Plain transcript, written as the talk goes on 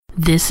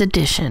This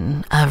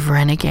edition of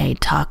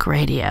Renegade Talk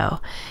Radio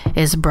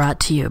is brought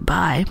to you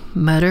by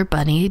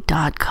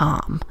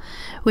MotorBunny.com,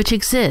 which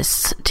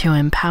exists to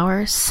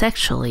empower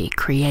sexually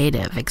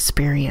creative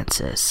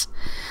experiences.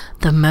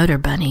 The Motor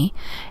Bunny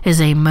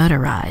is a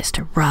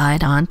motorized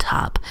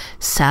ride-on-top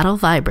saddle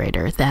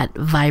vibrator that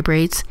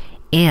vibrates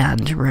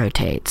and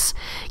rotates,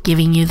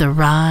 giving you the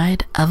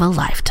ride of a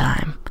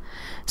lifetime.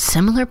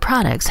 Similar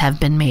products have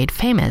been made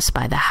famous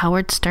by The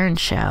Howard Stern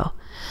Show,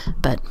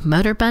 but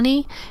Motor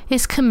Bunny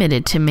is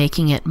committed to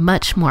making it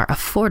much more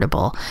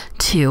affordable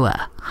to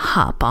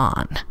hop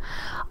on.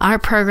 Our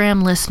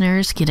program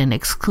listeners get an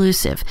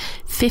exclusive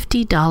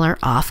 $50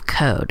 off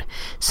code.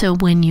 So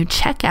when you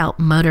check out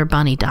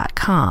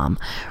MotorBunny.com,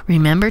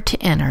 remember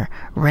to enter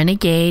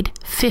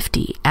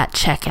Renegade50 at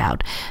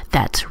checkout.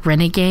 That's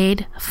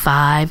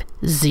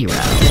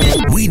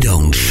Renegade50. We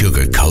don't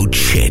sugarcoat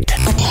shit.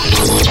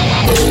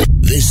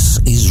 This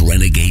is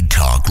Renegade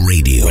Talk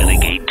Radio.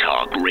 Renegade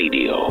Talk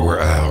Radio.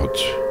 We're out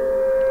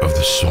of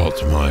the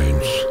salt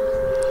mines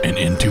and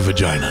into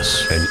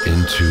vaginas.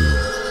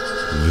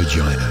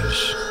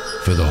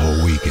 For the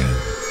whole weekend.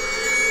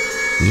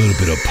 A little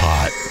bit of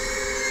pot,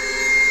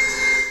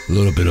 a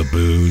little bit of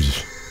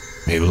booze,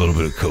 maybe a little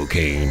bit of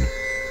cocaine.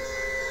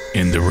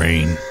 In the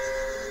rain.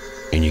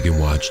 And you can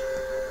watch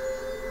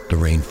the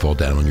rain fall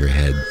down on your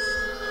head.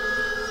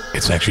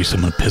 It's actually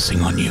someone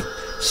pissing on you.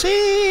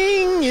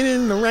 Singing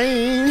in the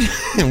rain.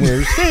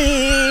 We're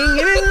singing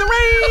in the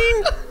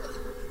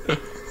rain.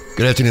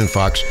 Good afternoon,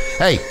 Fox.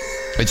 Hey,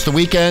 it's the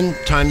weekend.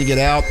 Time to get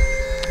out.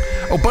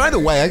 Oh, by the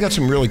way, I got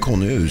some really cool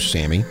news,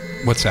 Sammy.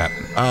 What's that?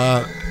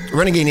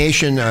 Renegade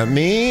Nation,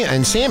 me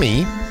and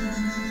Sammy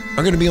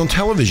are going to be on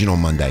television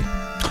on Monday.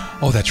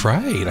 Oh, that's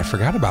right. I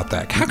forgot about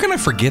that. How can I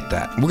forget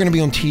that? We're going to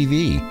be on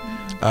TV.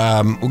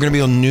 We're going to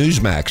be on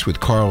Newsmax with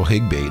Carl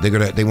Higbee.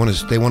 They want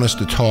us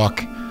to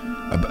talk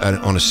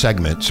on a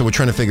segment. So we're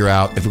trying to figure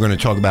out if we're going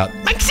to talk about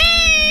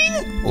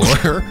Maxine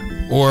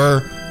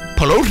or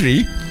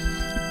Pelosi,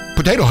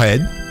 Potato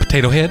Head.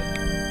 Potato Head?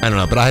 I don't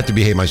know, but I have to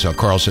behave myself.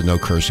 Carl said no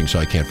cursing, so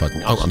I can't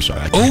fucking... Oh, I'm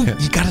sorry. You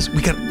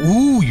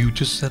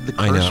just said the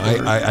curse word. I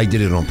know, I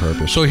did it on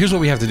purpose. So here's what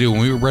we have to do. When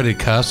we were ready to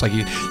cuss, like,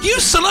 you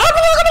son of...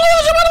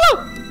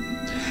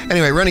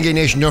 Anyway, Renegade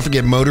Nation, don't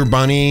forget Motor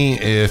Bunny.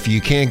 If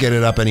you can't get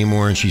it up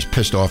anymore and she's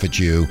pissed off at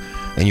you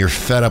and you're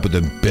fed up with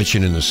the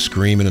bitching and the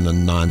screaming and the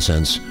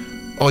nonsense,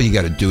 all you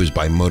got to do is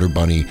buy Motor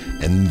Bunny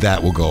and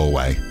that will go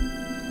away.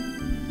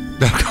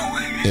 That'll go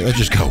away. It'll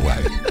just go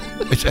away.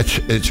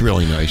 It's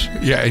really nice.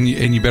 Yeah, and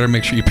you better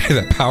make sure you pay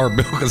that power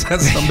bill because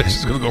that some bitch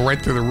is going to go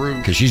right through the roof.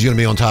 Because she's going to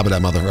be on top of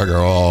that motherfucker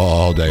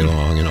all day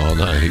long and all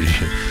night.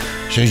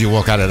 As soon as you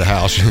walk out of the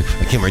house,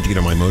 I can't wait to get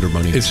on my Motor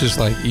Bunny. It's just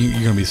like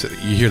you're going to be,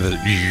 you hear the...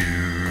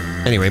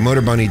 Anyway,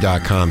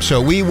 MotorBunny.com.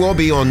 So we will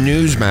be on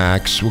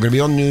Newsmax. We're going to be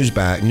on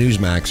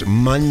Newsmax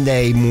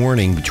Monday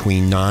morning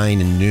between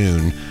 9 and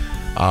noon.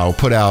 I'll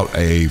put out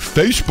a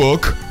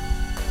Facebook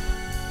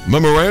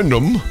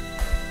memorandum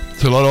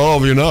to let all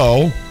of you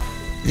know.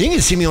 You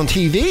can see me on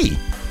TV.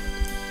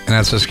 And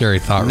that's a scary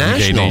thought,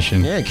 Renegade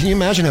Nation. Yeah, can you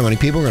imagine how many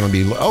people are going to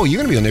be... Oh, you're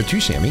going to be on there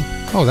too, Sammy.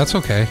 Oh, that's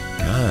okay.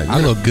 God,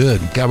 I look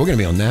good. God, we're going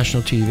to be on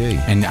national TV.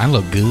 And I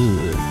look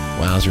good.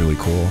 Wow, that's really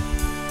cool.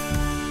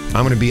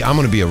 I'm going to be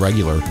a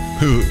regular.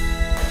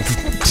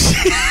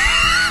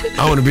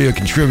 I want to be a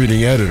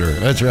contributing editor.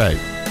 That's right.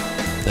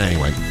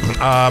 Anyway.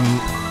 I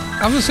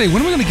was going to say,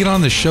 when are we going to get on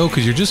this show?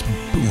 Because you're just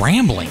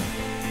rambling.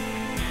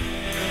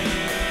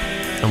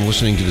 I'm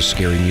listening to the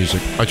scary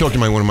music. I talked to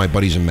one of my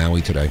buddies in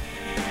Maui today.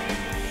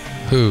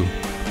 Who?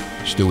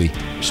 Stewie.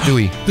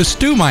 The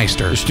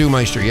Stewmeister. The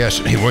Stewmeister, yes.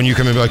 Hey, when are you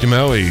coming back to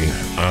Maui?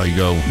 You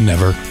go.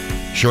 Never.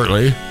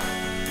 Shortly.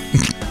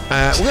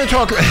 We're going to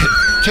talk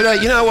today.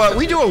 You know what?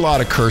 We do a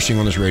lot of cursing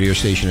on this radio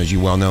station, as you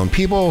well know. And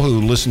people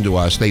who listen to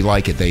us, they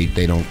like it. They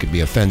don't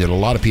be offended. A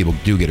lot of people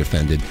do get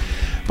offended.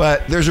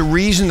 But there's a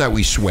reason that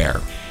we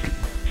swear.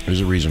 There's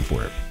a reason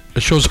for it.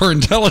 It shows our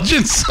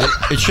intelligence.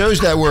 It shows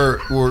that we're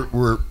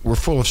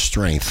full of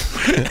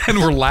strength. And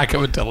we're lack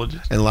of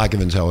intelligence. And lack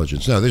of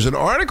intelligence. No, there's an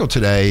article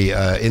today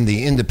in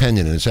the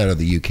Independent, and it's out of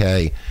the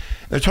UK.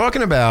 They're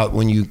talking about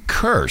when you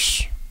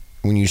curse,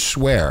 when you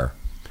swear,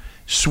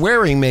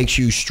 swearing makes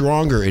you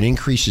stronger and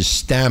increases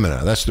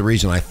stamina. That's the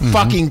reason I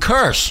fucking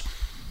curse.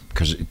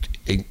 Because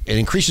it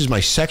increases my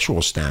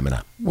sexual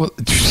stamina. Well,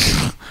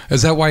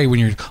 is that why when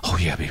you're, oh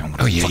yeah, baby, I'm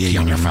gonna fuck you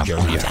in your mouth.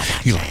 Oh yeah,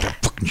 you like that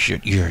fucking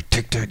shit. Yeah,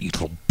 take that, you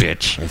little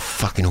bitch. You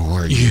fucking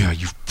whore. Yeah,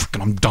 you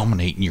fucking, I'm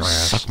dominating your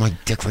ass. Suck my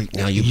dick right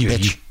now, you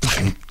bitch. You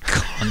fucking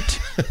cunt.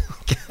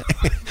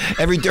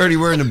 Every dirty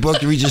word in the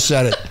book, we just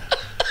said it.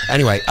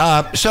 Anyway,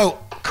 so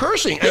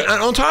cursing. And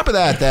on top of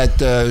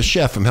that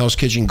chef from Hell's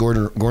Kitchen,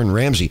 Gordon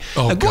Ramsay.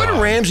 Oh, Gordon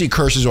Ramsay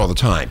curses all the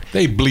time.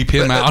 They bleep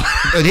him out.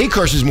 But he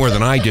curses more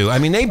than I do. I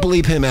mean, they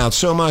bleep him out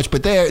so much.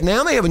 But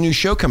now they have a new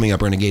show coming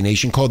up, Renegade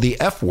Nation, called The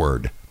F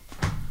Word.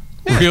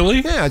 Yeah.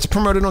 Really? Yeah, it's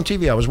promoted on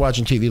TV. I was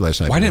watching TV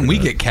last night. Why didn't we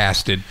get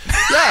casted?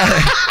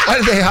 Yeah. Why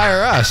did they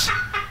hire us?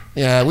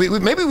 Yeah,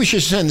 maybe we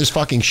should send this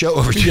fucking show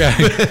over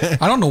to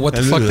I don't know what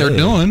the fuck they're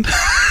doing.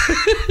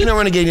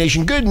 Renegade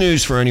Nation, good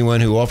news for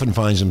anyone who often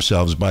finds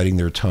themselves biting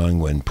their tongue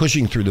when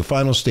pushing through the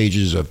final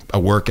stages of a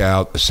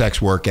workout, a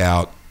sex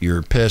workout,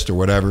 you're pissed or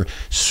whatever.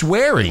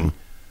 Swearing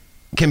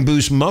can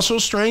boost muscle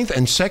strength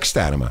and sex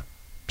stamina.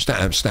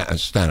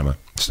 Stamina.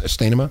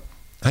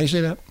 How do you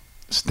say that?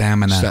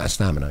 Stamina.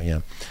 Stamina,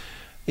 yeah.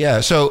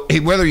 Yeah, so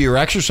whether you're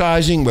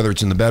exercising, whether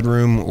it's in the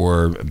bedroom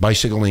or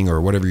bicycling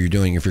or whatever you're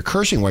doing, if you're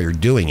cursing while you're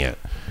doing it,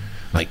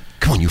 like,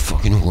 come on, you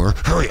fucking whore,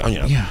 hurry on.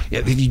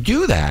 If you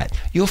do that,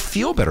 you'll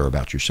feel better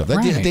about yourself.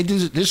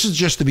 This is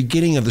just the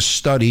beginning of the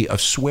study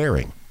of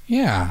swearing.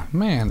 Yeah,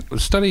 man.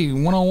 Study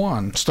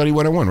 101. Study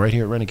 101 right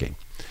here at Renegade.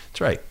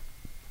 That's right.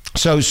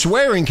 So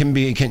swearing can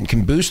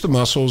boost the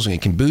muscles and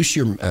it can boost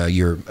your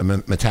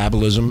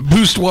metabolism.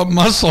 Boost what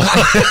muscle?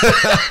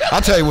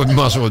 I'll tell you what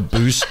muscle it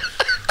boosts.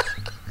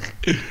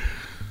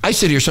 I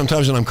sit here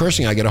sometimes when I'm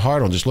cursing, I get a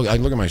hard on. I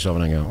look at myself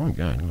and I go, oh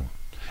God.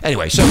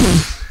 Anyway, so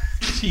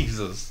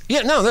Jesus.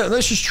 Yeah, no,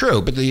 this is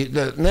true. But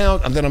now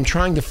that I'm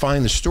trying to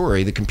find the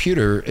story, the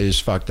computer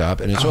is fucked up,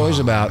 and it's always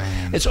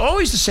it's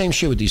always the same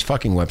shit with these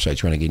fucking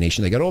websites, Renegade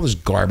Nation. They got all this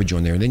garbage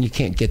on there, and then you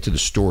can't get to the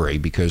story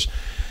because.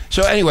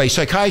 So anyway,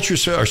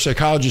 psychiatrists or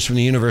psychologists from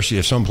the University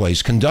of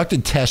someplace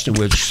conducted tests in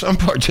which some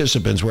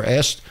participants were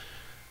asked.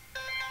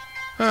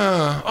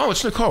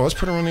 It's Nicole. Let's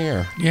put her on the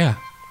air. Yeah.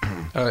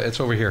 It's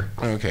over here.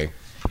 Okay.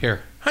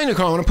 Here. Hi,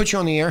 Nicole. I want to put you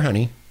on the air,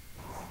 honey.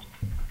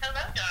 Hello,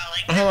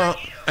 darling. Hello.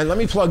 And let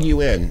me plug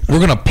you in. We're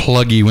gonna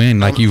plug you in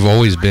like you've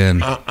always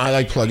been. I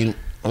like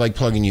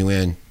plugging you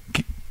in.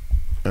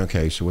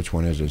 Okay, so which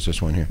one is it? Is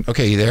this one here?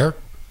 Okay, you there?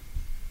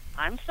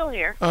 I'm still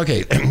here.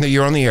 Okay,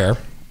 you're on the air.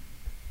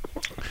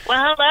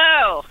 Well,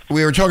 hello.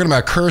 We were talking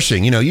about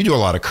cursing. You do a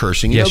lot of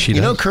cursing. Yes, she does.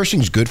 You know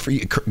cursing's good for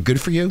you.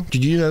 Good for you?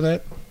 Did you know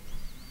that?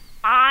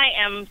 I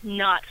am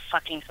not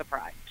fucking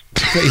surprised.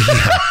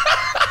 Yeah.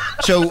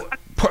 So,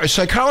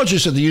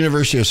 psychologists at the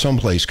University of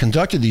someplace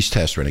conducted these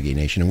tests, Renegade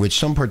Nation, in which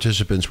some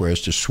participants were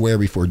asked to swear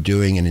before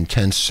doing an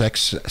intense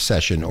sex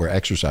session or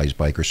exercise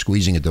bike or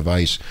squeezing a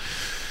device.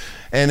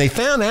 And they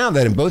found out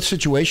that in both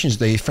situations,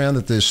 they found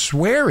that the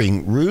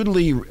swearing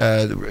rudely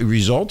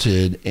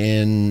resulted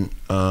in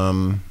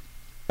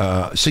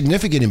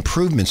significant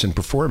improvements in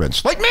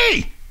performance. Like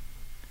me!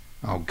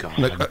 Oh, God.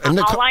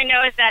 All I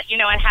know is that,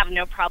 I have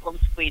no problem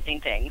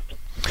squeezing things.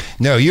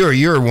 No,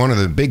 you're one of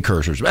the big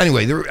cursors.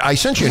 Anyway, I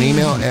sent you an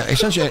email. I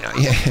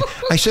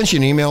sent you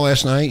an email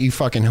last night. You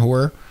fucking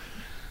whore.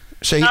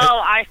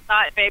 I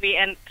saw it, baby.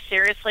 And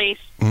seriously,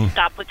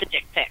 stop with the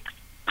dick pics.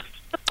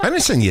 I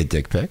didn't send you a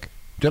dick pic,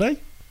 did I?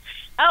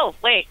 Oh,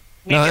 wait.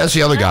 No, that's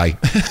the other guy.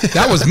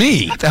 That was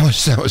me. That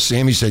was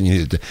Sammy sending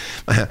you.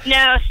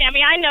 No,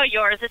 Sammy, I know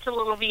yours. It's a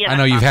little VMS. I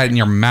know you've had it in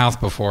your mouth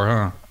before,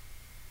 huh?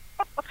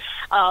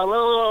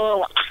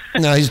 Oh,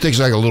 No, his dick's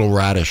like a little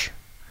radish.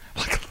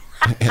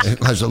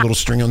 It has a little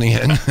string on the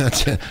end.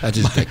 That's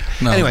his dick.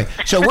 No. Anyway,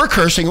 so we're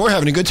cursing. We're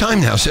having a good time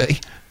now, say.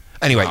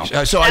 Anyway,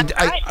 so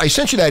I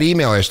sent you that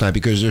email last night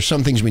because there's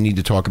some things we need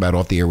to talk about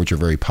off the air which are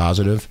very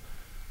positive.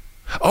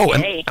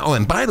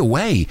 And by the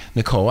way,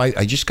 Nicole,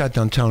 I just got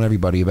done telling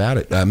everybody about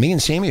it. Me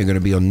and Sammy are going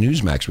to be on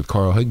Newsmax with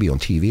Carl Higby on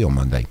TV on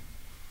Monday.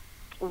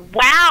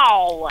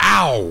 Wow.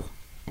 Ow.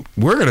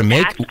 We're going to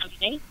make...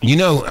 You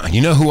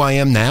know who I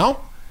am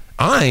now?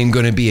 I'm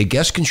going to be a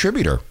guest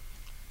contributor.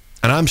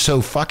 And I'm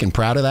so fucking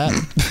proud of that.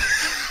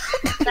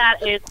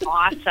 That is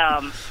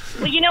awesome.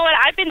 Well, you know what?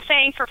 I've been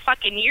saying for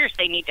fucking years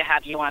they need to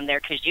have you on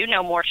there because you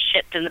know more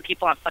shit than the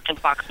people on fucking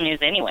Fox News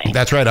anyway.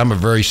 That's right. I'm a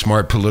very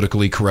smart,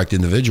 politically correct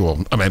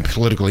individual. I mean,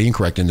 politically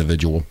incorrect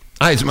individual.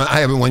 I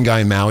have one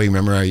guy in Maui.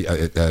 Remember,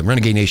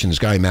 Renegade Nation, this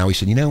guy in Maui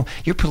said,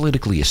 you're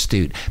politically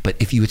astute, but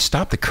if you would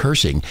stop the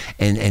cursing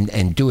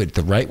and do it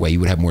the right way, you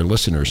would have more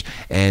listeners.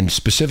 And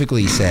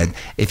specifically, he said,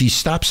 if you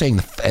stop saying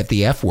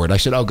the F word, I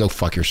said, oh, go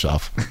fuck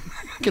yourself.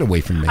 Get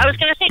away from me. I was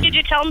going to say, did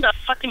you tell him to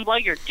fucking blow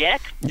your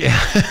dick? Yeah.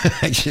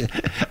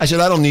 I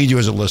said, I don't need you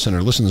as a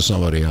listener. Listen to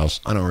somebody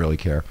else. I don't really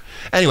care.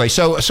 Anyway,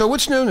 so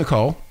what's new,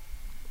 Nicole?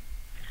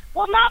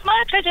 Well, not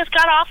much. I just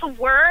got off of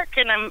work,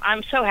 and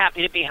I'm so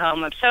happy to be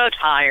home. I'm so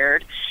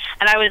tired.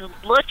 And I was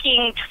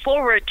looking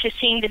forward to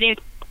seeing the new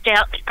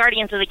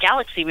Guardians of the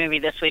Galaxy movie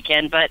this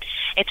weekend, but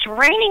it's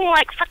raining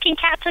like fucking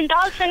cats and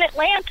dogs in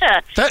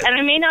Atlanta, and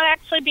I may not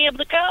actually be able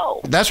to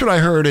go. That's what I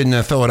heard in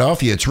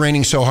Philadelphia. It's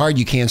raining so hard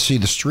you can't see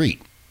the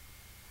street.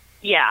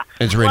 Yeah.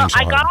 It's raining so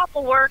hard. I got off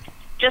of work,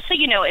 just so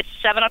you know, it's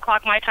 7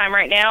 o'clock my time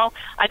right now.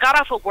 I got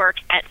off of work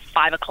at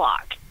 5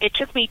 o'clock. It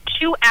took me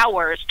 2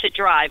 hours to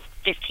drive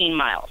 15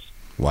 miles.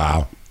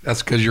 Wow.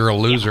 That's because you're a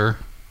loser.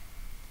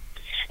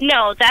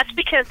 No, that's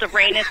because the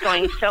rain is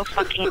going so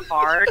fucking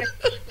hard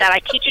that I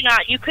kid you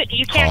not, you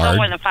can't go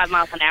more than 5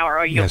 miles an hour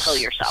or you'll kill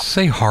yourself.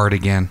 Say hard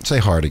again. Say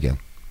hard again.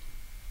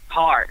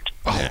 Hard.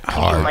 Oh, hard.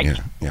 Hard.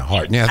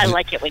 I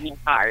like it when you're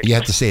hard. You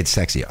have to say it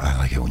sexy. I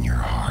like it when you're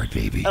hard,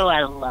 baby. Oh,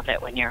 I love it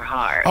when you're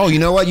hard. Oh, you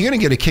know what? You're going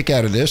to get a kick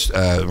out of this,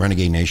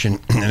 Renegade Nation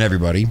and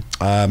everybody.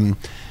 The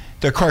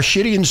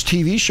Kardashians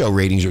TV show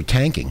ratings are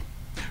tanking.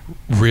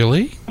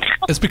 Really?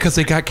 It's because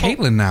they got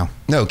Caitlyn now.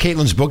 No,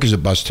 Caitlyn's book is a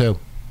bust, too.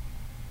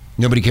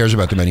 Nobody cares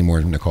about them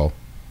anymore, Nicole.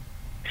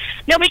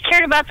 Nobody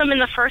cared about them in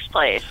the first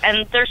place,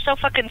 and they're so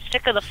fucking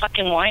sick of the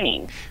fucking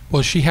whining.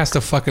 Well, she has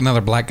to fuck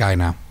another black guy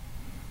now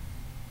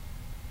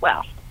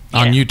Well,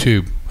 on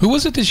YouTube. Who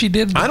was it that she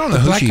did? I don't know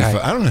who she.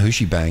 I don't know who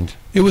she banged.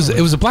 It was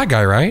a black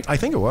guy, right? I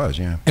think it was.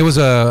 Yeah. It was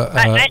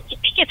I think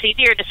it's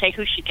easier to say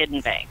who she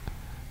didn't bang.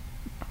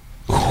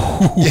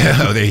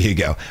 Yeah, there you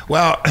go.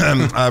 Well,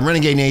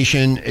 Renegade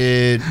Nation,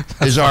 it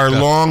is our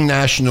long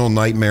national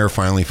nightmare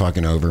finally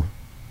fucking over.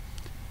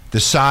 The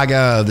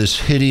saga of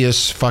this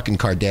hideous fucking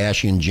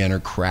Kardashian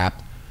Jenner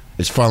crap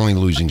is finally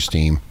losing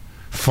steam.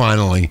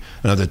 Finally,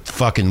 I don't have to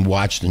fucking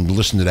watch and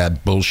listen to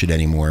that bullshit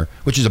anymore,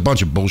 which is a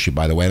bunch of bullshit,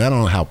 by the way. And I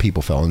don't know how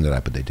people fell into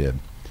that, but they did.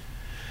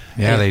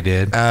 Yeah, they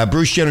did.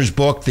 Bruce Jenner's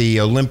book, The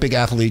Olympic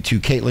Athlete to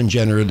Caitlyn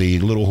Jenner, the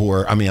little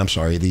whore,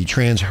 the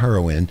trans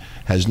heroine,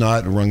 has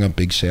not rung up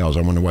big sales.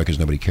 I wonder why, because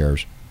nobody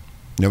cares.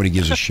 Nobody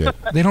gives a shit.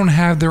 They don't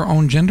have their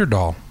own gender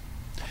doll.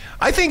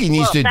 I think he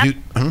needs to do...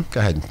 Go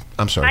ahead.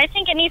 I'm sorry. I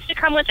think it needs to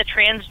come with a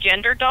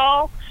transgender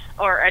doll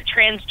or a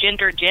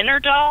transgender Jenner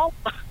doll.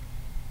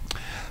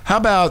 How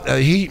about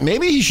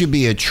maybe he should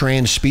be a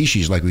trans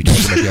species like we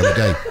talked about the other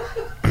day.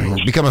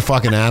 Become a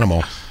fucking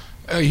animal.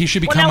 He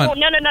should become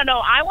no.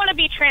 I want to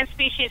be trans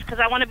species because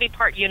I want to be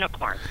part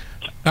unicorn.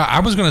 I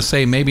was going to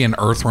say maybe an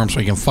earthworm so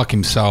he can fuck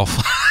himself.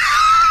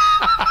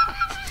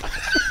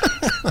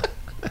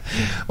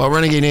 Well,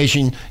 Renegade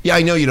Nation, yeah,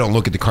 I know you don't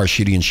look at the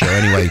Karshidian show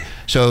anyway,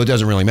 so it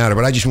doesn't really matter.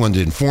 But I just wanted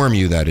to inform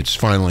you that it's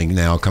finally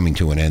now coming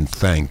to an end.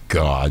 Thank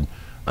God.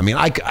 I mean,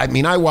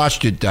 I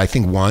watched it, I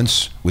think,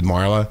 once with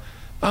Marla.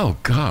 Oh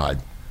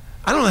God,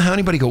 I don't know how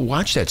anybody could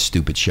watch that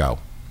stupid show.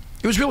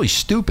 It was really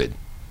stupid.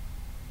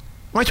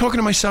 Am I talking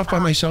to myself by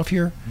myself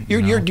here?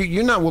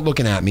 You're not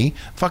looking at me.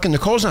 Fucking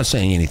Nicole's not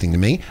saying anything to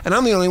me, and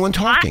I'm the only one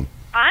talking.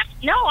 I'm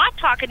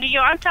talking to you.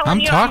 I'm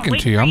telling you. I'm talking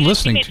to you. I'm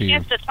listening to you.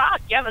 To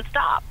talk. You haven't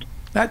stopped.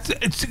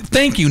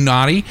 Thank you,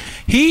 Naughty.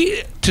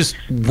 He just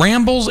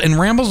rambles and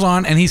rambles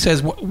on, and he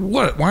says,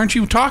 "What? Why aren't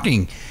you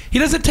talking?" He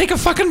doesn't take a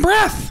fucking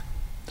breath.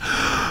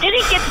 Then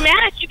he gets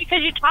mad at you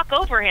because you talk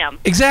over him.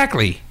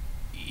 Exactly.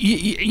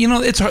 You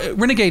know, it's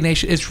Renegade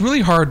Nation. It's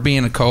really hard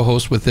being a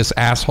co-host with this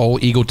asshole,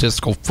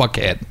 egotistical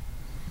fuckhead.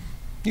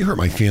 You hurt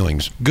my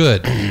feelings.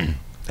 Good.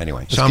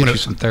 Anyway, so I'm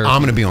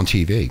gonna be on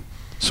TV.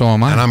 So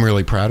am I. And I'm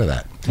really proud of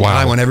that. Wow. And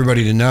I want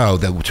everybody to know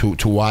that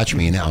to watch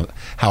me and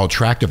how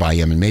attractive I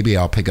am, and maybe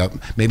I'll pick up.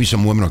 Maybe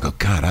some women will go,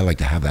 God, I like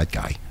to have that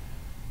guy.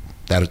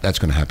 That's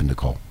going to happen,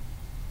 Nicole.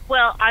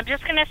 Well, I'm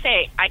just going to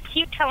say, I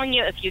keep telling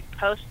you, if you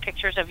post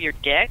pictures of your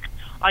dick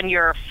on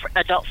your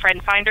adult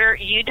friend finder,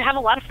 you'd have a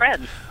lot of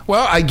friends.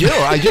 Well, I do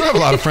have a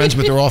lot of friends,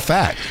 but they're all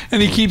fat. And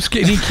he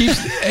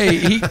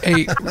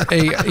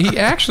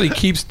actually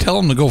keeps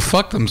telling them to go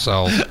fuck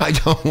themselves. I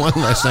told one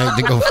last night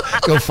to go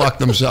fuck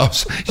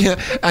themselves. Yeah,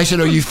 I said,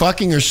 "Are you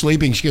fucking or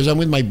sleeping?" She goes, "I'm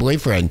with my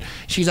boyfriend."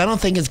 She goes, "I don't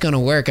think it's going to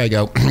work." I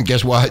go,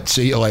 "Guess what?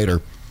 See you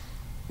later."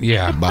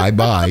 Yeah.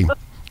 Bye.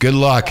 Good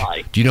luck.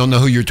 Bye. You don't know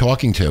who you're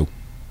talking to.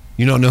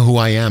 You don't know who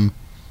I am.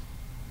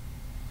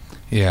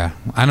 Yeah,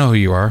 I know who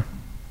you are.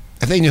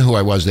 If they knew who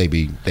I was, they'd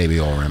be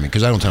all around me,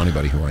 because I don't tell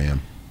anybody who I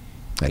am.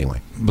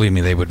 Anyway. Believe me,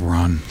 they would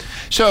run.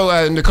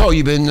 So, Nicole,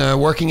 you've been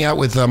working out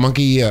with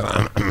Monkey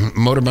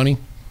Motor Bunny?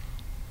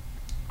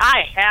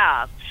 I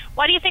have.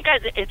 Why do you think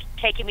it's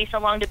taking me so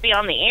long to be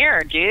on the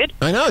air, dude?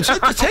 I know. It's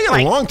taking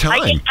a long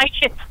time.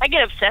 I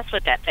get obsessed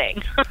with that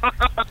thing.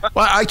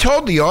 Well, I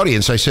told the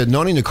audience, I said,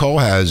 Naughty Nicole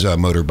has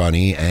Motor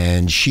Bunny,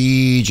 and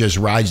she just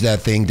rides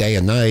that thing day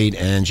and night,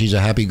 and she's a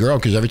happy girl,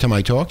 because every time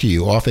I talk to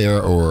you, off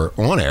air or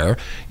on air,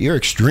 you're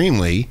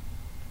extremely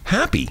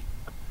happy.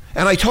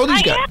 And I told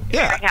these guys,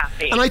 very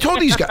happy. And I told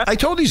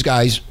these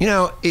guys, you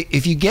know,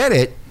 if you get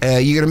it,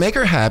 you're going to make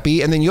her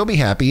happy, and then you'll be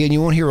happy, and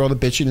you won't hear all the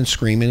bitching and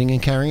screaming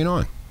and carrying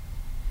on.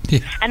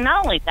 Yeah. And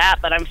not only that,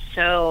 but I'm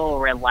so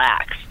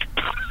relaxed.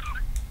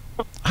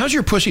 How's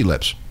your pussy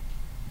lips?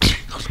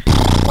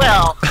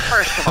 Well,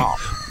 first of all,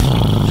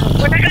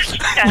 we're not going to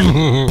discuss.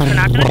 We're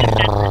not going to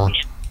discuss.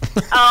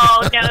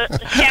 Oh no,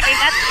 Sammy,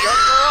 that's your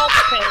girl.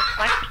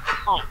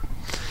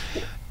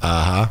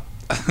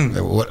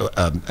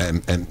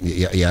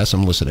 Yes,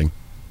 I'm listening.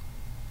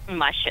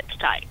 My shit's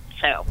tight.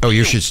 So. Oh,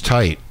 your shit's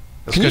tight.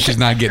 Because she's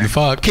not getting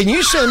fucked. Can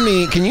you send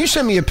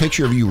me a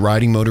picture of you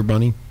riding Motor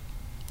Bunny?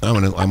 I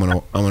want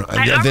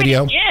a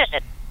video.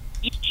 Did.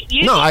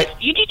 You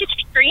need to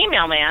check your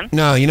email, man.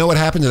 No, you know what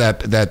happened to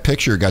that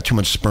picture? It got too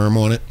much sperm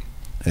on it.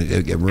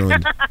 It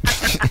ruined.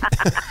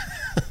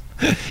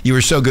 You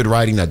were so good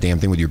riding that damn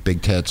thing with your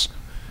big tits.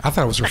 I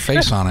thought it was her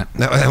face on it.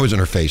 No, that wasn't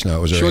her face. No,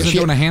 it was her. She wasn't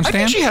doing a handstand? I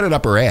think she had it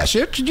up her ass.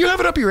 Did you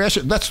have it up your ass?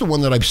 That's the one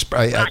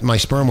that my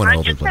sperm went over.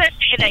 I'm just going to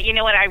say that, you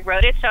know what? I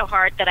wrote it so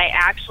hard that I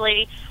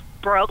actually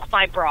broke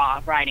my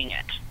bra riding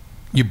it.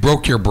 You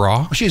broke your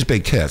bra? Well, she has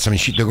big tits. I mean,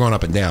 they're going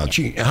up and down.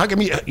 How come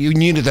you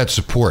needed that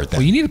support then?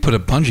 Well, you need to put a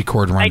bungee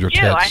cord around your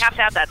tits. I have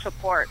to have that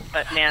support.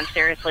 But, man,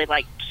 seriously,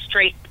 like,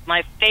 straight,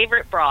 my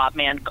favorite bra,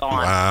 man, gone.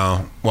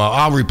 Wow. Well,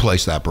 I'll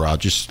replace that bra.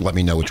 Just let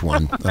me know which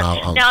one. Now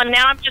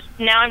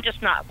I'm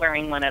just not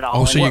wearing one at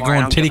all. Oh, so you're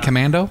going titty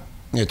commando?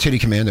 Yeah, titty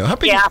commando. How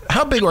big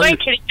are you?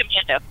 Titty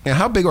commando. Yeah,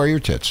 how big are your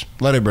tits?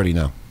 Let everybody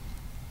know.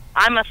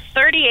 I'm a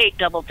 38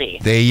 double D.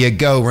 There you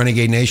go,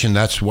 Renegade Nation.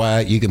 That's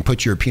why you can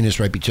put your penis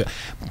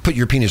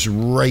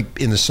right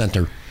in the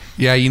center.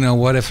 Yeah, you know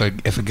what? If a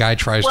guy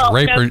tries to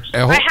rape her,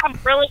 I have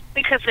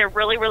because they're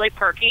really, really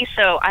perky,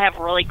 so I have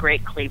really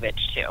great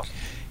cleavage too.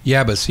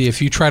 Yeah, but see,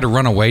 if you try to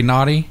run away,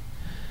 naughty,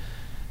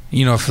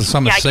 you know, if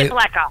someone I get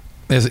black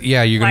eyes.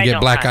 Yeah, you're going to get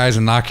black eyes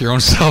and knock your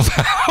own self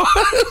out.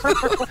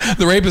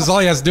 The rapist, all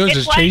he has to do is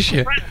just chase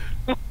you.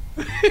 One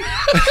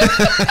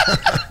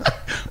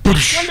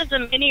of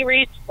the many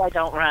reasons I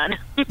don't run.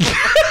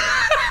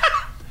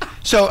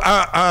 So,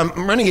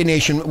 Renegade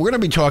Nation, we're going to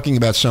be talking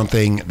about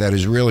something that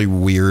is really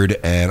weird,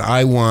 and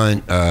I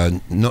want,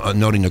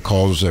 noting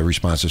Nicole's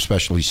response,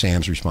 especially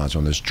Sam's response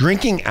on this.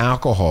 Drinking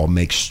alcohol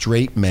makes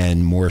straight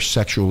men more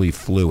sexually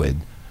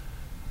fluid.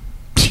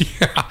 So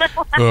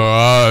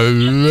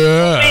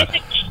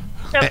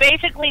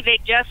basically, they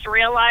just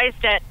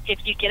realized that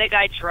if you get a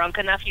guy drunk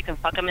enough, you can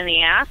fuck him in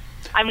the ass.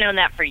 I've known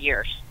that for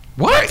years.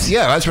 What?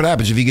 Yeah, that's what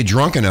happens. If you get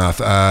drunk enough,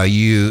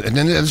 and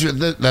then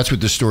that's what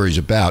this story's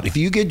about. If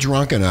you get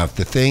drunk enough,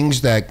 the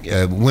things that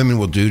women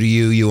will do to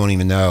you, you won't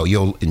even know.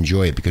 You'll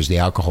enjoy it because the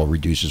alcohol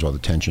reduces all the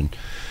tension.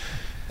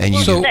 And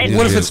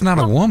what if it's not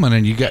a woman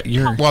and you got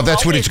your... Well,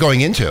 that's what it's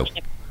going into.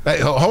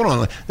 Hold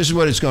on. This is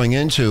what it's going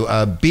into.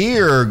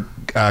 Beer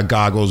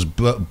goggles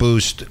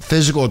boost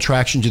physical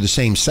attraction to the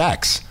same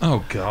sex.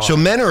 Oh, God. So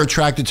men are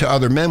attracted to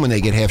other men when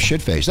they get half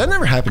shit-faced. That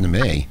never happened to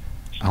me.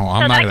 Oh,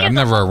 I'm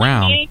never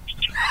around.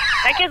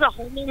 That gives a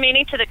whole new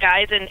meaning to the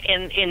guys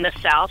in the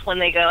South when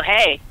they go,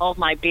 "Hey, hold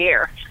my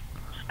beer."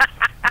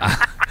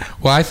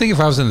 Well, I think if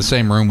I was in the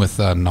same room with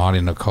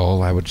Naughty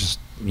Nicole, I would just,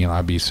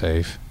 I'd be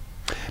safe.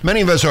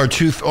 Many of us are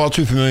all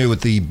too familiar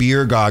with the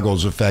beer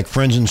goggles effect.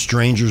 Friends and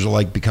strangers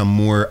alike become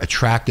more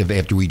attractive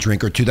after we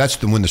drink or two.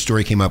 That's when the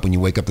story came up when you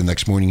wake up the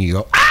next morning and you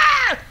go,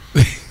 ah!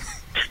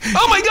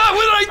 Oh my God,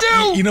 what did I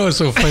do? You know, it's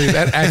so funny.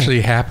 That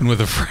actually happened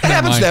with a friend of mine. It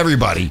happens to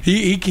everybody.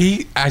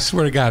 He, I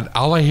swear to God,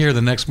 all I hear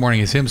the next morning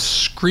is him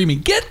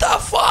screaming, "Get the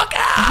fuck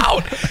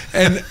out!"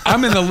 And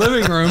I'm in the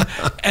living room,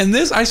 and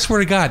I swear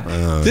to God,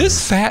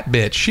 this fat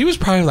bitch, she was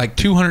probably like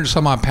 200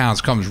 some odd pounds,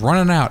 comes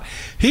running out.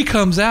 He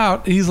comes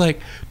out, and he's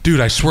like, "Dude,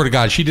 I swear to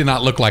God, she did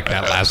not look like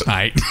that last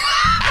night."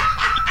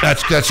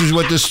 That's just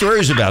what this story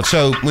is about.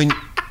 So when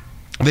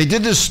they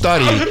did this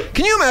study,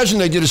 can you imagine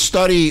they did a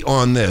study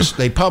on this?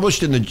 They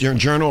published in the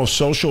Journal of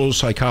Social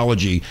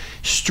Psychology,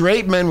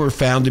 straight men were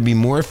found to be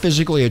more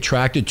physically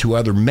attracted to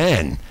other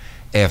men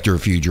after a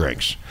few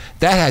drinks.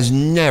 That has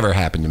never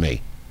happened to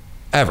me,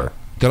 ever.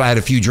 That I had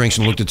a few drinks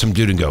and looked at some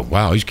dude and go,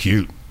 wow, he's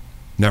cute.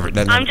 Never.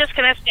 I'm just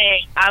going to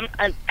say,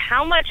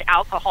 how much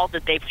alcohol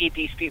did they feed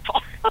these people?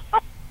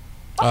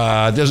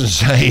 It doesn't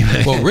say.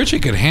 Well, Richie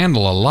could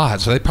handle a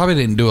lot, so they probably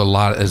didn't do a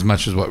lot as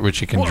much as what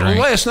Richie can drink.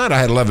 Last night I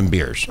had 11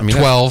 beers.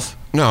 12?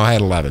 No, I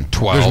had 11.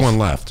 12. There's one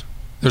left.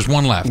 There's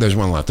one left. There's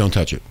one left. Don't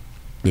touch it.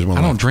 There's one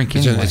I left. don't drink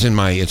anyway.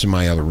 It's in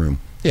my other room.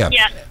 Yeah.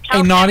 Yeah.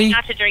 Hey, Naughty.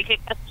 Not to drink it.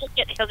 He'll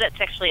get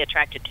sexually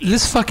attracted to you.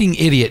 This fucking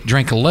idiot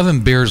drank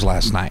 11 beers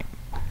last night.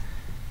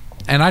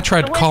 And I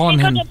tried calling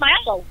him.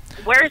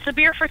 Where's the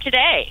beer for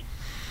today?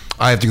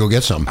 I have to go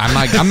get some.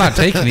 I'm not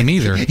taking him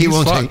either. He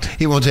won't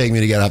take me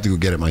to get. I have to go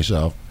get it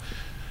myself.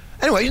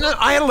 Anyway,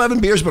 I had 11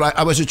 beers, but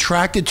I was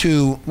attracted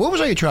to... What was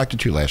I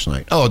attracted to last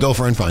night? Oh, Adult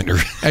Friend Finder.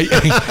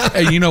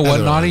 Hey, you know what,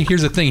 Naughty?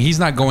 Here's the thing. He's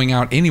not going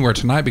out anywhere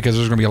tonight because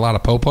there's going to be a lot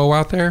of popo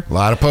out there. A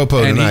lot of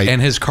popo tonight. And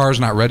his car's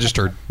not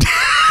registered.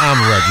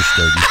 I'm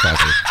registered, you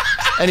fucker.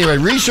 Anyway,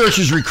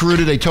 researchers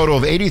recruited a total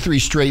of 83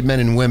 straight men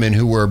and women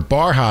who were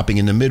bar hopping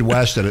in the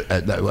Midwest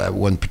at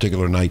one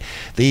particular night.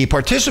 The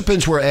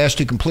participants were asked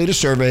to complete a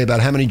survey about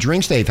how many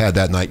drinks they've had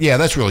that night. Yeah,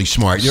 that's really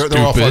smart. They're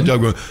all fucked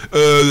up going,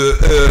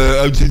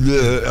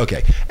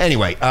 okay.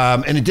 Anyway,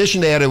 in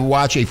addition, they had to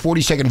watch a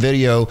 40-second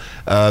video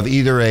of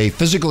either a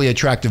physically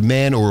attractive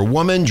man or a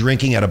woman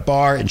drinking at a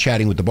bar and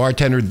chatting with the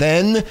bartender.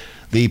 Then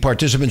the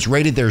participants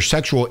rated their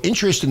sexual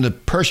interest in the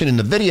person in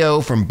the video,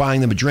 from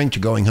buying them a drink to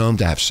going home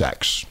to have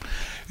sex.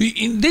 They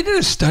did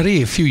a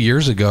study a few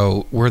years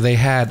ago where they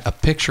had a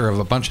picture of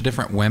a bunch of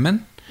different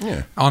women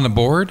on the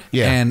board.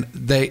 Yeah. And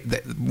they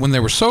when they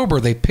were sober,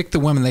 they picked the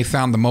women they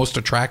found the most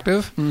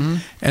attractive. Mm-hmm.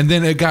 And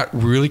then it got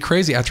really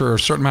crazy. After a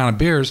certain amount of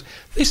beers,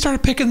 they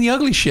started picking the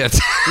ugly shit.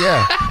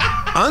 Yeah.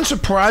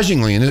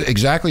 Unsurprisingly, and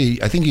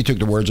exactly, I think you took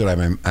the words out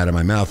of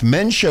my mouth,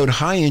 men showed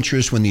high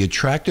interest when the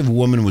attractive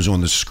woman was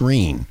on the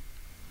screen.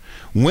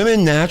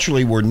 Women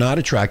naturally were not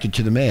attracted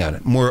to the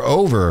man.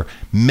 Moreover,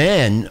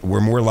 men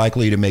were more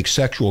likely to make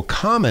sexual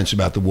comments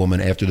about the woman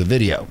after the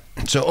video.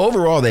 So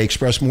overall, they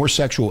expressed more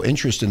sexual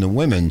interest in the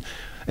woman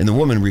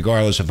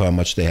regardless of how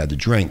much they had to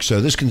drink.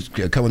 So this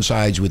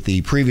coincides with the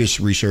previous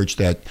research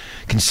that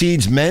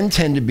concedes men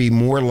tend to be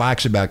more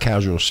lax about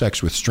casual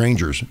sex with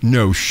strangers.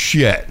 No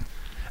shit.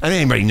 I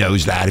mean, anybody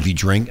knows that if you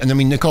drink. And I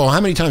mean, Nicole,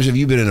 how many times have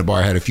you been in a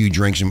bar, had a few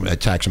drinks, and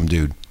attacked some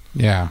dude?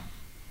 Yeah.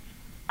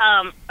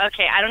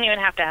 Okay, I don't even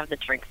have to have the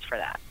drinks for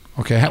that.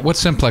 Okay, what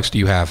Simplex do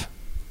you have?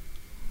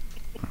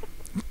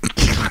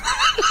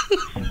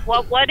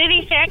 What did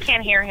he say? I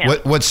can't hear him.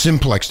 What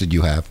Simplex did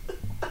you have?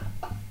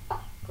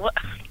 What?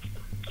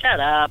 Shut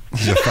up.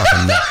 He's a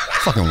fucking nut.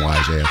 Fucking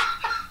wise ass.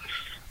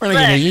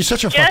 Renegade, you're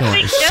such a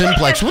fucking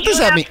simplex. What does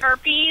that mean?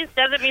 Herpes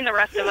doesn't mean the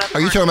rest of us.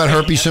 Are you talking about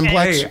herpes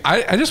simplex? Hey,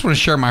 I just want to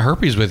share my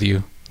herpes with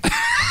you.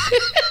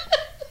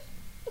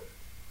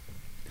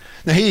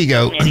 Now, here you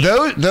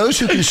go. Those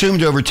who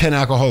consumed over 10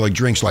 alcoholic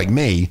drinks like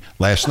me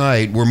last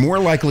night were more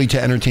likely to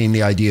entertain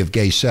the idea of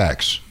gay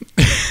sex.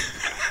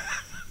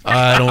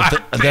 I don't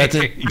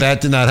that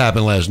did not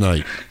happen last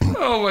night.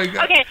 Oh, my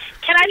God. Okay,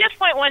 can I just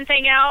point one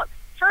thing out?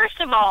 First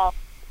of all,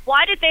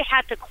 why did they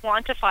have to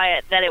quantify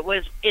it that it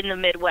was in the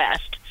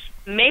Midwest?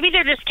 Maybe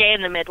they're just gay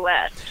in the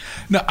Midwest.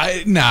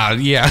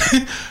 Yeah.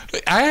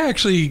 I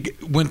actually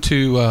went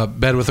to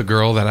bed with a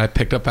girl that I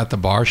picked up at the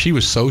bar. She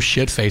was so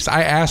shit-faced.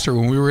 I asked her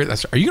when we were, I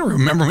said, are you going to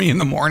remember me in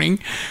the morning?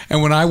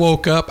 And when I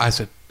woke up,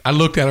 I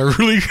looked at her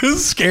really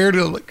scared.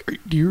 I was like,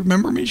 do you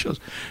remember me? She goes,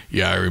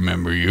 yeah, I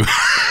remember you.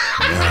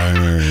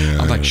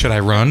 I'm like, should I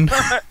run?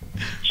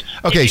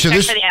 Okay, so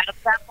this...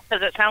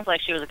 Because it sounds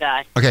like she was a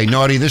guy. Okay,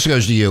 Naughty, this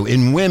goes to you.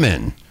 In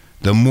women,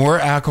 the more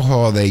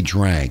alcohol they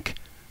drank,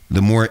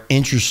 the more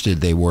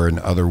interested they were in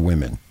other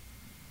women,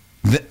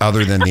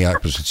 other than the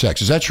opposite sex.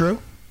 Is that true?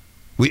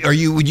 No,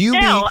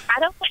 I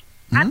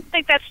don't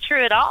think that's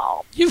true at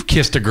all. You've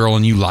kissed a girl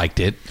and you liked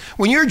it.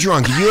 When you're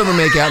drunk, did you ever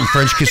make out and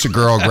French kiss a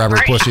girl, grab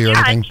her pussy or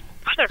anything?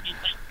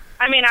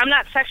 I mean, I'm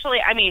not sexually...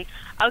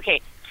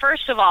 okay,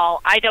 first of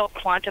all, I don't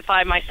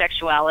quantify my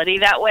sexuality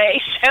that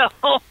way, so...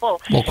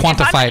 We'll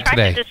quantify it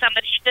today. To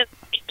somebody, it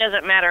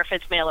doesn't matter if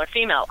it's male or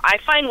female. I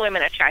find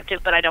women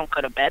attractive, but I don't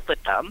go to bed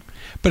with them.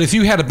 But if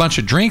you had a bunch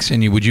of drinks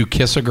in you, would you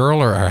kiss a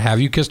girl, or have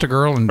you kissed a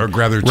girl and or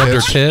grab rubbed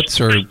her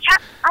tits, or I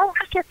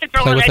kissed a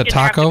girl play and with I a didn't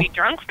have taco? to be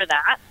drunk for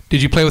that.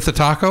 Did you play with the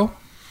taco?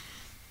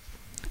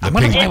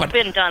 It's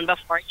been done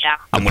before, yeah.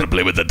 I'm going to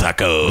play with the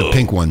taco. The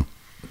pink one.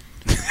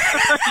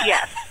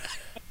 Yes.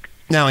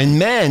 Now, in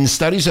men,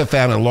 studies have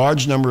found a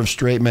large number of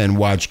straight men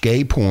watch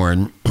gay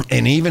porn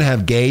and even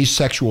have gay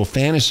sexual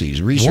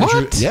fantasies.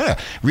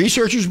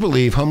 Researchers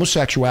believe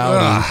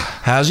homosexuality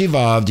has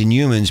evolved in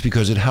humans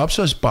because it helps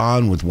us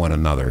bond with one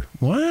another.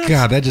 What?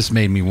 God, that just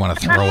made me want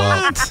to throw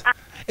up.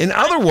 In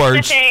other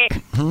words,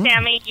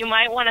 Sammy, you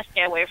might want to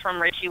stay away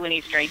from Richie when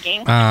he's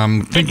drinking.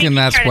 Thinking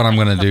that's what I'm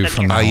going to do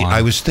from now on.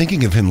 I was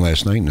thinking of him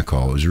last night,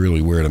 Nicole. It was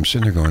really weird. I'm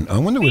sitting there going, I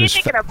wonder what Were you his...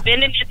 thinking of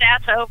bending his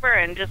ass over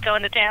and just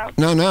going to town?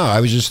 No. I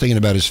was just thinking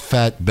about his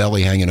fat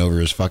belly hanging over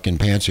his fucking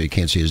pants so you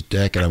can't see his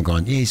dick. And I'm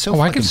going, yeah, he's so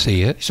fucking... I can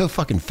see it. He's so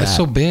fucking fat. It's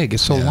so big.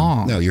 It's so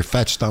long. No, your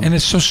fat stomach. And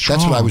it's so strong.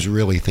 That's what I was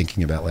really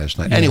thinking about last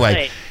night.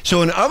 Anyway,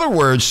 so in other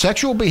words,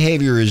 sexual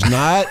behavior is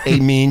not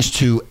a means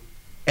to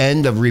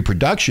end of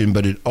reproduction,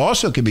 but it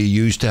also can be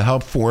used to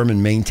help form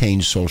and maintain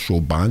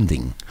social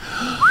bonding.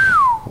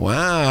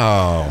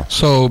 Wow.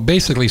 So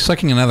basically,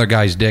 sucking another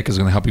guy's dick is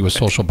going to help you with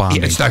social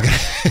bonding. Yeah, it's not gonna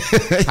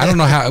I don't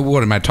know how.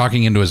 What am I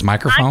talking into his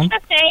microphone? I'm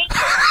just saying,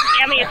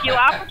 Sammy, if you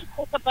offer to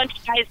take a bunch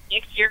of guys'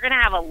 dicks, you're going to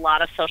have a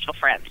lot of social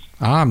friends.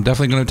 I'm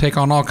definitely going to take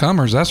on all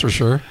comers. That's for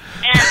sure. And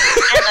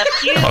a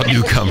few all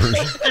newcomers.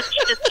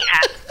 Just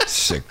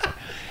Sick.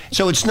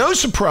 So it's no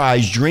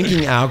surprise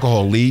drinking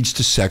alcohol leads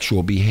to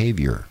sexual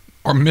behavior.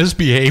 Or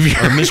misbehavior.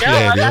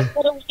 No, that's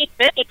what we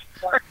get big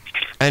for.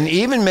 And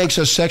even makes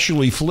us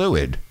sexually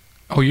fluid.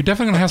 Oh, you're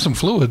definitely going to have some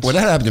fluids. Well,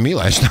 that happened to me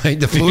last night.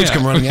 The fluids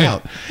come running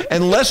out.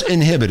 And less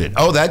inhibited.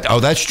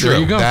 That's true. There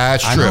you go.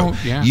 That's true. Know,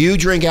 yeah. You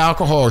drink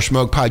alcohol or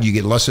smoke pot, you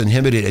get less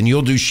inhibited, and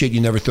you'll do shit you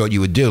never thought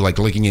you would do, like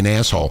licking an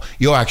asshole.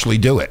 You'll actually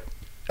do it.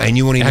 And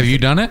you won't even... Have you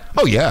done it?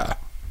 Oh, yeah.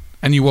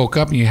 And you woke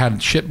up and you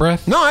had shit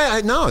breath?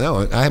 No,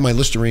 no. I had my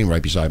Listerine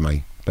right beside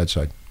my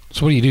bedside.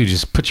 So what do?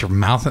 Just put your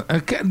mouth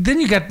in, then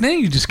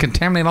you just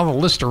contaminate all the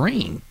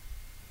Listerine.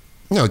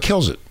 No, it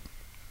kills it.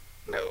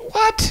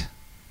 What?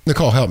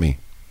 Nicole, help me.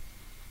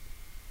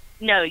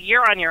 No,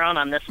 you're on your own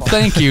on this one.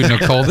 Thank you,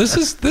 Nicole.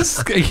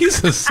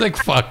 He's a sick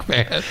fuck,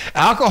 man.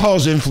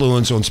 Alcohol's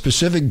influence on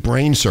specific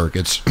brain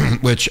circuits,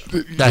 which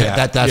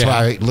that's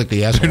why I lick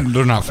the asshole.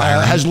 They're not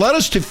firing. Has led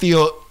us to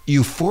feel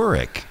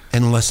euphoric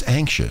and less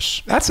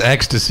anxious. That's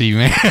ecstasy,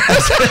 man.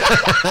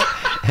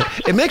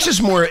 It makes us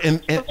more...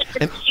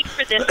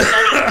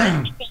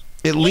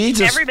 It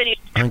leads us... Everybody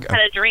who's had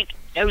a drink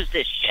knows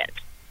this shit.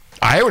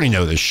 I already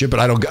know this shit, but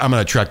I'm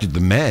not attracted to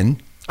men.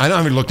 I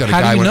haven't looked at a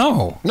guy... How do you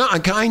know? No,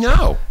 I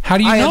know. How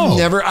do you know? Have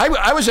never...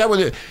 I was out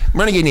with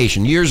Renegade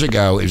Nation years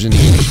ago. It was in the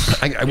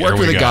 80s. I worked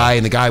with a guy,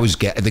 and the guy was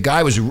gay. The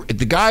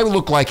guy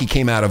looked like he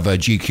came out of a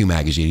GQ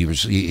magazine.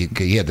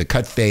 He had the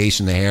cut face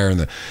and the hair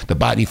and the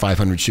Botany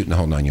 500 suit and the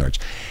whole 9 yards.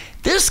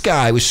 This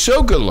guy was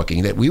so good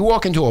looking that we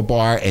walk into a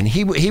bar and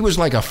he was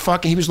like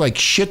he was like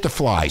shit to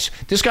flies.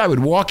 This guy would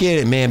walk in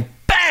and man,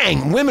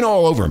 bang, women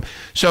all over him.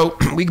 So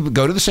we would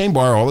go to the same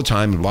bar all the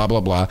time and blah,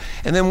 blah, blah.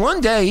 And then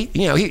one day,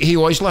 he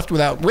always left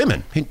without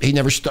women. He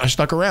never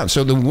stuck around.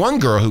 So the one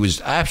girl who was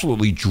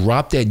absolutely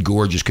drop dead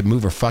gorgeous, could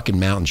move her fucking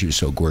mountain. She was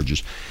so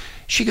gorgeous.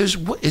 She goes,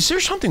 is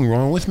there something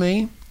wrong with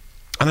me?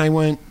 And I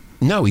went,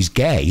 no, he's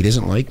gay. He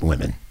doesn't like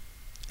women.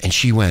 And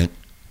she went,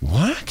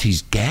 what?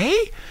 He's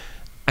gay?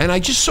 And I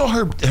just saw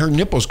her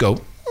nipples go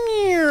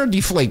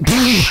deflate.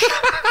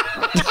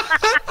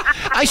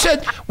 I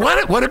said,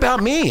 what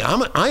about me?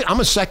 I'm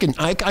a second.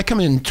 I come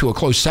into a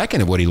close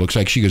second of what he looks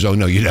like. She goes, oh,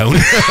 no, you don't.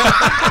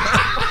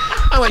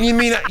 I went, you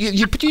mean,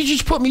 you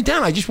just put me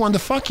down. I just wanted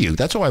to fuck you.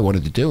 That's all I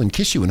wanted to do, and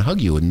kiss you and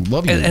hug you and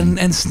love you.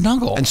 And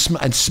snuggle. And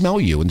smell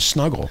you and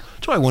snuggle.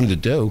 That's what I wanted to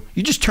do.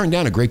 You just turned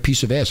down a great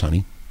piece of ass,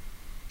 honey.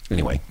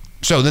 Anyway.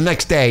 So the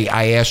next day,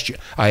 I asked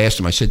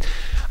him, I said,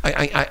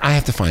 I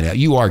have to find out.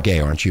 You are gay,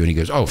 aren't you? And he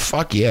goes, oh,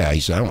 fuck yeah. He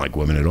said, I don't like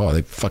women at all.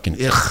 They fucking,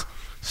 ugh.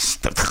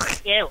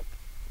 Ew.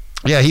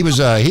 Yeah, he was,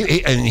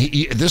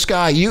 this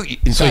guy,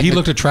 So he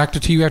looked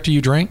attracted to you after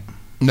you drank?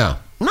 No,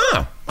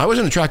 I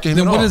wasn't attracted to him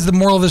Then at all. what is the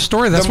moral of the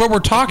story? That's what we're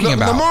talking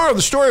about. The moral of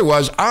the story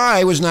was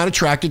I was not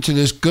attracted to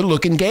this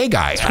good-looking gay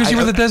guy. Because you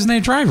were the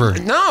designated driver.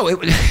 No,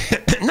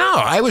 no,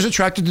 I was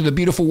attracted to the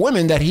beautiful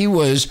women that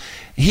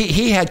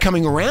he had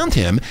coming around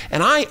him,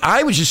 and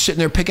I was just sitting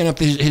there picking up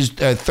his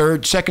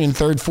second and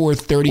third,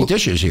 fourth, 30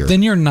 dishes here.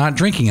 Then you're not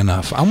drinking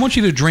enough. I want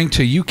you to drink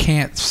till you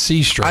can't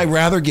see straight. I'd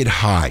rather get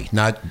high,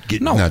 not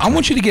get. No, not I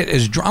want you to get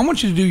as. I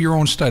want you to do your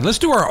own study. Let's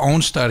do our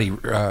own study,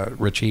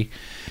 Richie.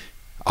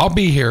 I'll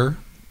be here.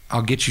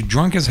 I'll get you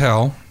drunk as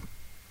hell,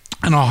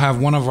 and I'll have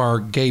one of our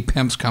gay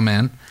pimps come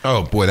in.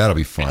 Oh, boy, that'll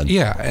be fun.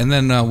 Yeah, and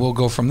then we'll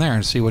go from there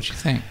and see what you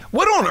think.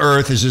 What on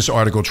earth is this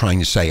article trying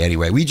to say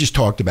anyway? We just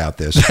talked about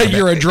this.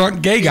 You're a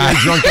drunk gay guy. You're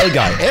a drunk gay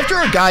guy. After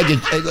a guy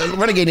gets,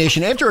 Renegade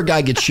Nation, after a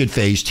guy gets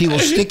shit-faced, he will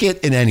stick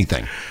it in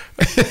anything.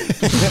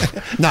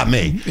 Not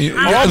me.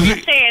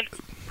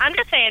 I'm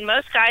just saying,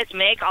 most guys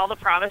make all the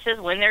promises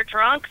when they're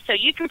drunk, so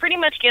you can pretty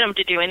much get them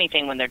to do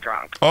anything when they're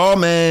drunk. All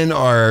men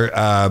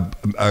are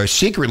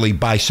secretly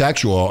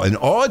bisexual, and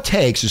all it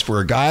takes is for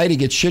a guy to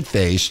get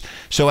shit-faced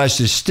so as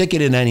to stick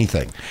it in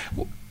anything.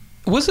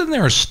 Wasn't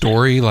there a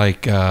story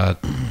like,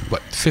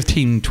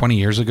 15, 20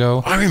 years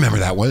ago? I remember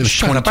that one. It was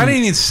Shut up. I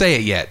didn't even say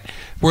it yet.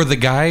 Where the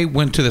guy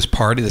went to this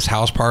party, this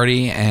house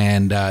party,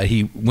 and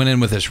he went in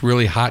with this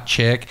really hot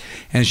chick,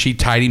 and she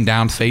tied him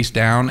down face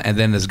down, and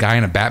then this guy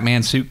in a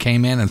Batman suit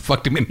came in and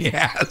fucked him in the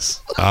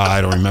ass.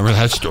 I don't remember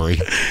that story.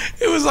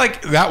 It was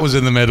like, that was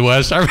in the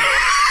Midwest.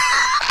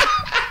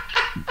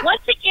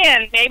 Once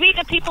again, maybe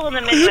the people in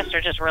the Midwest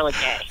are just really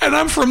gay. And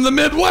I'm from the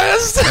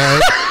Midwest.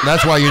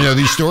 That's why you know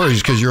these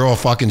stories, because you're all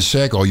fucking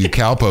sick, all you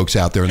cowpokes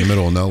out there in the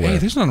middle of nowhere. Hey,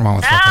 there's nothing wrong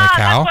with fucking a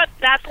cow.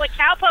 That's what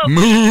cowpokes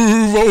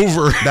Move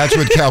over. That's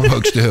what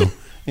cowpokes do.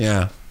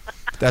 Yeah.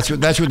 That's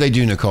what they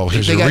do, Nicole.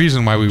 There's a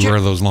reason why we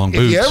wear those long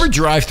boots. If you ever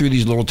drive through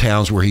these little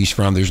towns where he's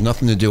from, there's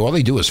nothing to do. All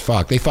they do is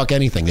fuck. They fuck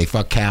anything. They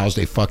fuck cows.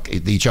 They fuck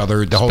each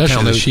other. The whole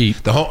town knows. Sheep.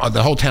 The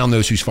whole town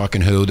knows who's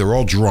fucking who. They're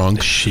all drunk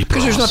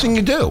because there's nothing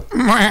to do.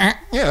 Yeah,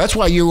 that's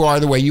why you are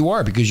the way you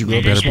are, because you grew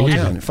up in a small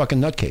town. Fucking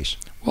nutcase.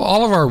 Well,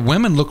 all of our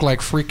women look like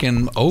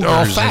freaking ogres. They're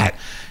all fat.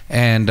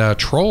 And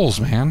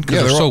trolls, man,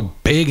 because they're so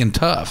big and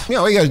tough. Yeah,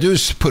 all you got to do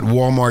is put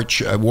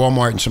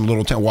Walmart in some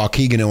little town,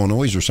 Waukegan,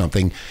 Illinois, or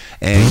something,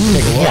 and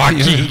take a look.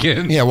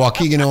 Waukegan. Yeah,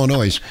 Waukegan,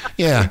 Illinois.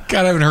 Yeah.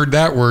 God, I haven't heard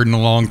that word in a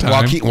long time.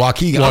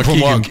 Waukegan. I'm from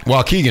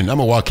Waukegan. I'm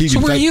a Waukegan.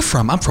 So where are you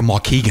from? I'm from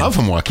Waukegan. I'm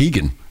from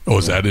Waukegan. Oh,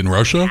 is that in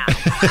Russia?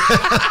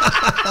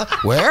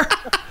 Where?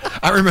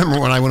 I remember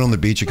when I went on the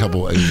beach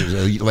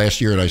last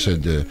year, and I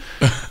said to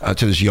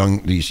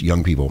these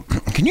young people,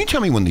 "Can you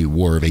tell me when the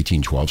War of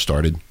 1812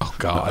 started?" Oh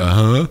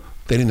God.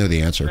 They didn't know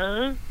the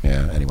answer.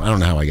 Yeah. Anyway, I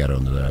don't know how I got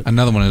onto that.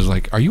 Another one is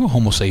like, "Are you a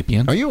Homo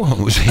sapien?" Are you a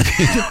Homo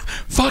sapien?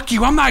 Fuck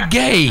you! I'm not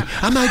gay.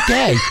 I'm not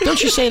gay.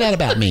 Don't you say that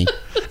about me.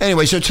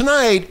 Anyway, so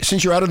tonight,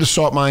 since you're out of the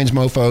salt mines,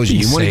 mofos,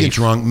 and you want to get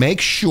drunk, make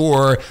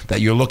sure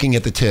that you're looking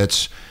at the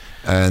tits.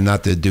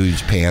 Not the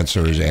dude's pants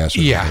or his ass.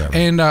 Or whatever.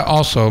 And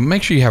also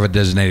make sure you have a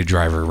designated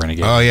driver,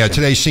 Renegade. Oh yeah,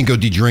 today's Cinco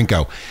de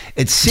Drinko.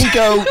 It's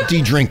Cinco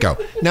de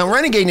Drinko. Now,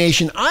 Renegade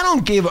Nation, I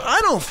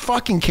don't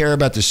fucking care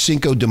about the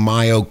Cinco de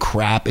Mayo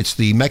crap. It's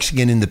the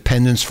Mexican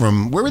independence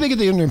from, where would they get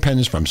the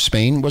independence from?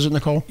 Spain, was it,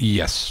 Nicole?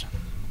 Yes.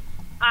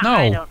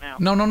 I don't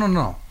know.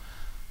 No.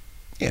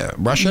 Yeah,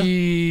 Russia?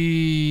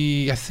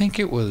 I think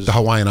it was... The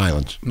Hawaiian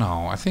Islands.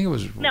 No, I think it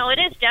was... No, it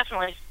is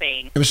definitely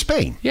Spain. It was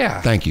Spain.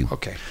 Yeah. Thank you.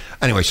 Okay.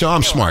 Anyway, so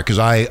I'm smart because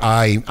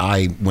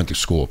I went to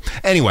school.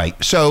 Anyway,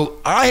 so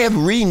I have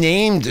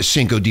renamed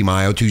Cinco de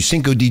Mayo to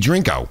Cinco de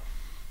Drinko.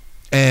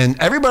 And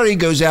everybody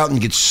goes out and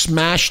gets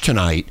smashed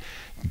tonight,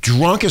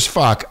 drunk as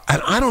fuck,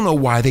 and I don't know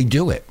why they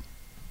do it.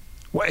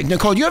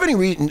 Nicole, do you have any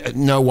reason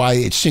know why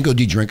it's Cinco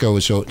de Drinko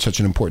is such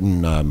an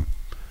important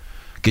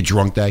get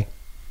drunk day?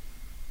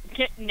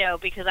 No,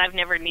 because I've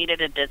never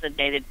needed a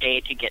designated day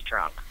to get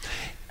drunk.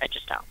 I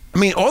just don't. I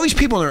mean, all these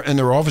people in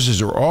their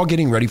offices are all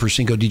getting ready for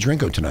Cinco de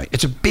Drinko tonight.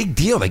 It's a big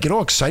deal. They get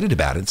all excited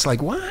about it. It's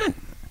like, what?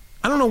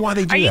 I don't know why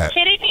they do that. Are you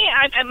kidding me?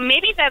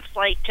 Maybe that's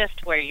like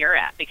just where you're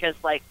at, because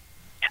like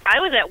I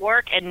was at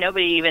work and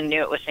nobody even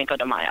knew it was Cinco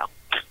de Mayo.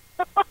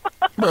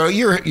 Bro,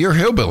 you're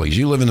hillbillies.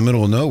 You live in the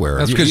middle of nowhere.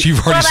 That's because you've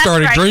already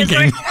started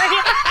drinking.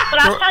 But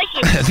I'll tell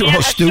you, they're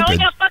all stupid.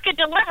 Showing up fucking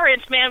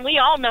Deliverance, man. We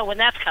all know when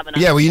that's coming up.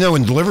 Yeah, well, you know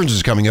when Deliverance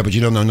is coming up, but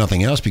you don't know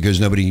nothing else because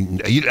nobody.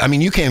 You can't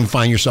even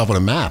find yourself on a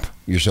map.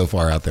 You're so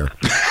far out there.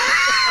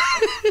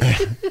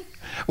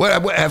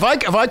 What if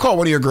I called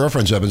one of your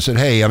girlfriends up and said,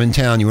 "Hey, I'm in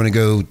town. You want to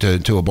go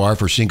to a bar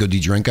for Cinco de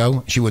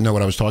Drinko?" She wouldn't know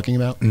what I was talking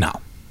about. No.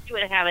 You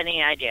wouldn't have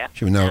any idea.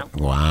 She would know.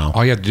 No. Wow.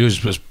 All you have to do is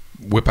just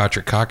whip out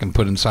your cock and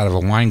put it inside of a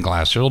wine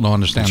glass. She'll don't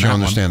understand She'll that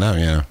understand that,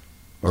 yeah.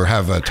 Or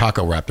have a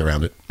taco wrapped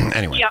around it.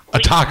 Anyway. Yeah, A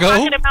we taco? are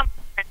talking about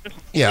my friends.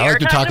 Yeah, I We like are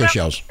the talking taco about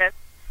shells. my friends.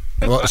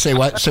 Well, say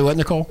what? Say what,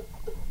 Nicole?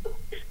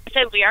 I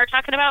said we are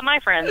talking about my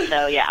friends,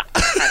 so yeah.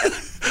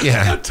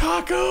 Yeah.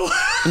 taco.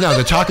 No,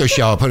 the taco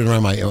shell. I put it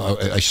around my.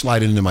 I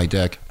slide it into my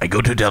deck. I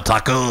go to Del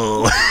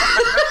Taco.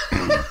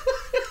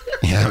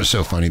 Yeah, that was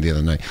so funny the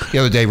other night. The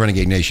other day,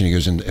 Renegade Nation, he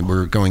goes and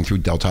we're going through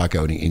Del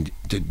Taco and he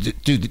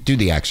do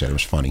the accent. It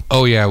was funny.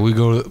 Oh yeah, we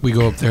go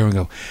up there and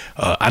go.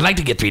 I'd like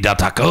to get 3 Del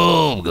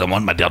Taco. I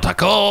want my Del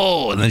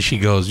Taco. And then she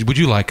goes, "Would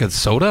you like a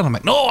soda?" And I'm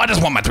like, No, I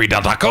just want my 3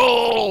 Del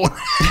Taco.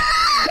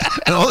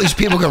 And all these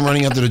people come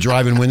running up to the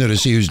drive-in window to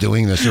see who's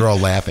doing this. They're all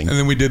laughing. And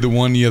then we did the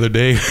one the other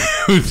day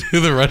to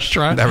the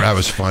restaurant. That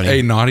was funny.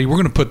 Hey, Naughty, we're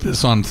gonna put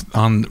this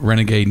on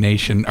Renegade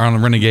Nation or on the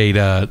Renegade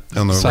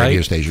On the site.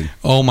 radio station.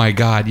 Oh my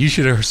God, you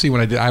should have seen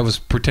what I did. I was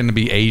pretending to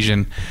be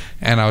Asian,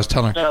 and I was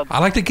telling her, "I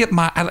like to get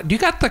my. You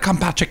got the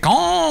compa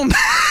chicken?"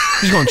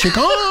 He's going,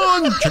 chicken.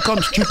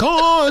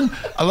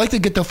 I like to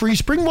get the free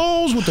spring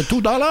rolls with the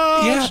 $2.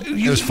 Yeah,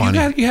 it was funny.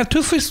 You had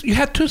two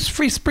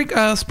free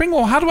spring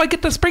roll. How do I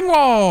get the spring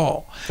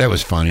roll? That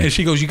was funny. And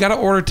she goes, "You got to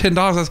order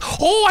 $10." I was,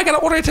 "Oh, I got to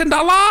order $10."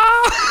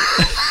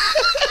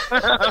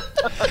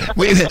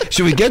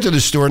 So we get to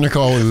the store,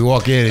 Nicole, and we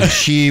walk in, and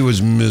she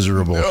was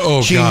miserable.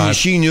 Oh, God.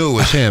 She knew it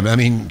was him. I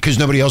mean, because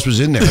nobody else was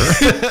in there.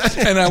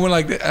 And I went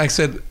I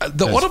said,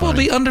 "The order will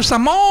funny. be under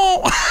some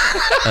more."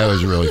 That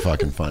was really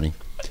fucking funny.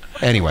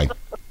 Anyway.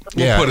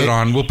 We'll put it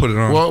on. We'll put it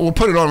on. Well, we'll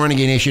put it on.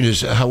 Renegade Nation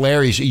is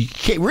hilarious. You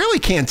really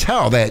can't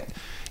tell that.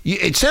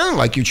 It sounded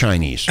like you're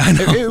Chinese.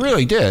 It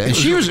really did. And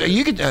she was.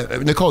 You could,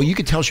 Nicole. You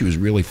could tell she was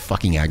really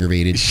fucking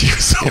aggravated. She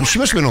must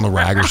have been on the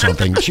rag or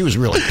something. She was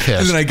really pissed.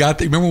 And then I got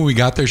there. Remember when we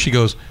got there? She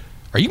goes,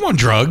 "Are you on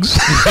drugs?"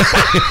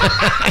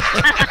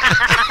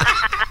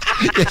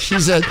 Yeah, she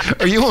said,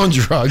 "Are you on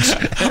drugs?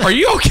 Are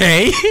you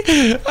okay?"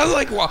 I was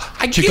like, "Well,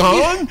 I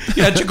Chicken?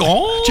 Yeah,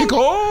 chicken.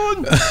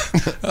 Chicken."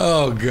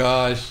 Oh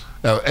gosh.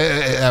 No,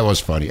 that was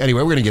funny.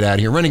 Anyway, we're going to get out of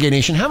here. Renegade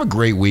Nation, have a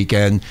great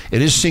weekend.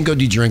 It is Cinco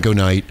de Drinko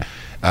night.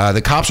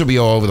 The cops will be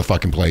all over the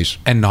fucking place.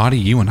 And Naughty,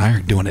 you and I are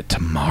doing it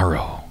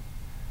tomorrow.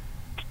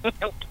 Doing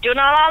it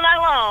all night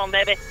long,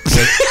 baby.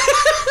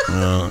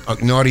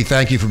 Naughty,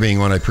 thank you for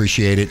being on. I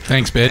appreciate it.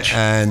 Thanks, bitch.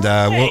 And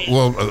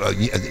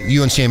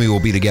you and Sammy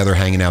will be together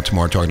hanging out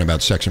tomorrow talking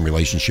about sex and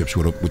relationships,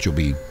 which will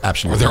be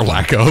absolutely... Or their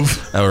lack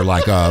of. Or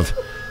lack of.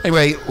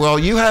 Anyway, well,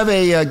 you have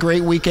a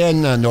great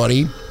weekend,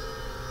 Naughty.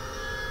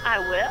 I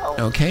will.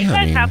 Okay, you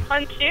honey. guys have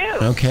fun too.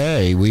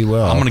 Okay, we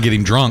will. I'm going to get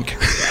him drunk.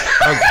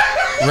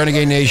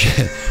 Renegade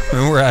Nation,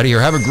 we're out of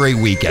here. Have a great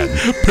weekend.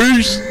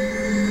 Peace.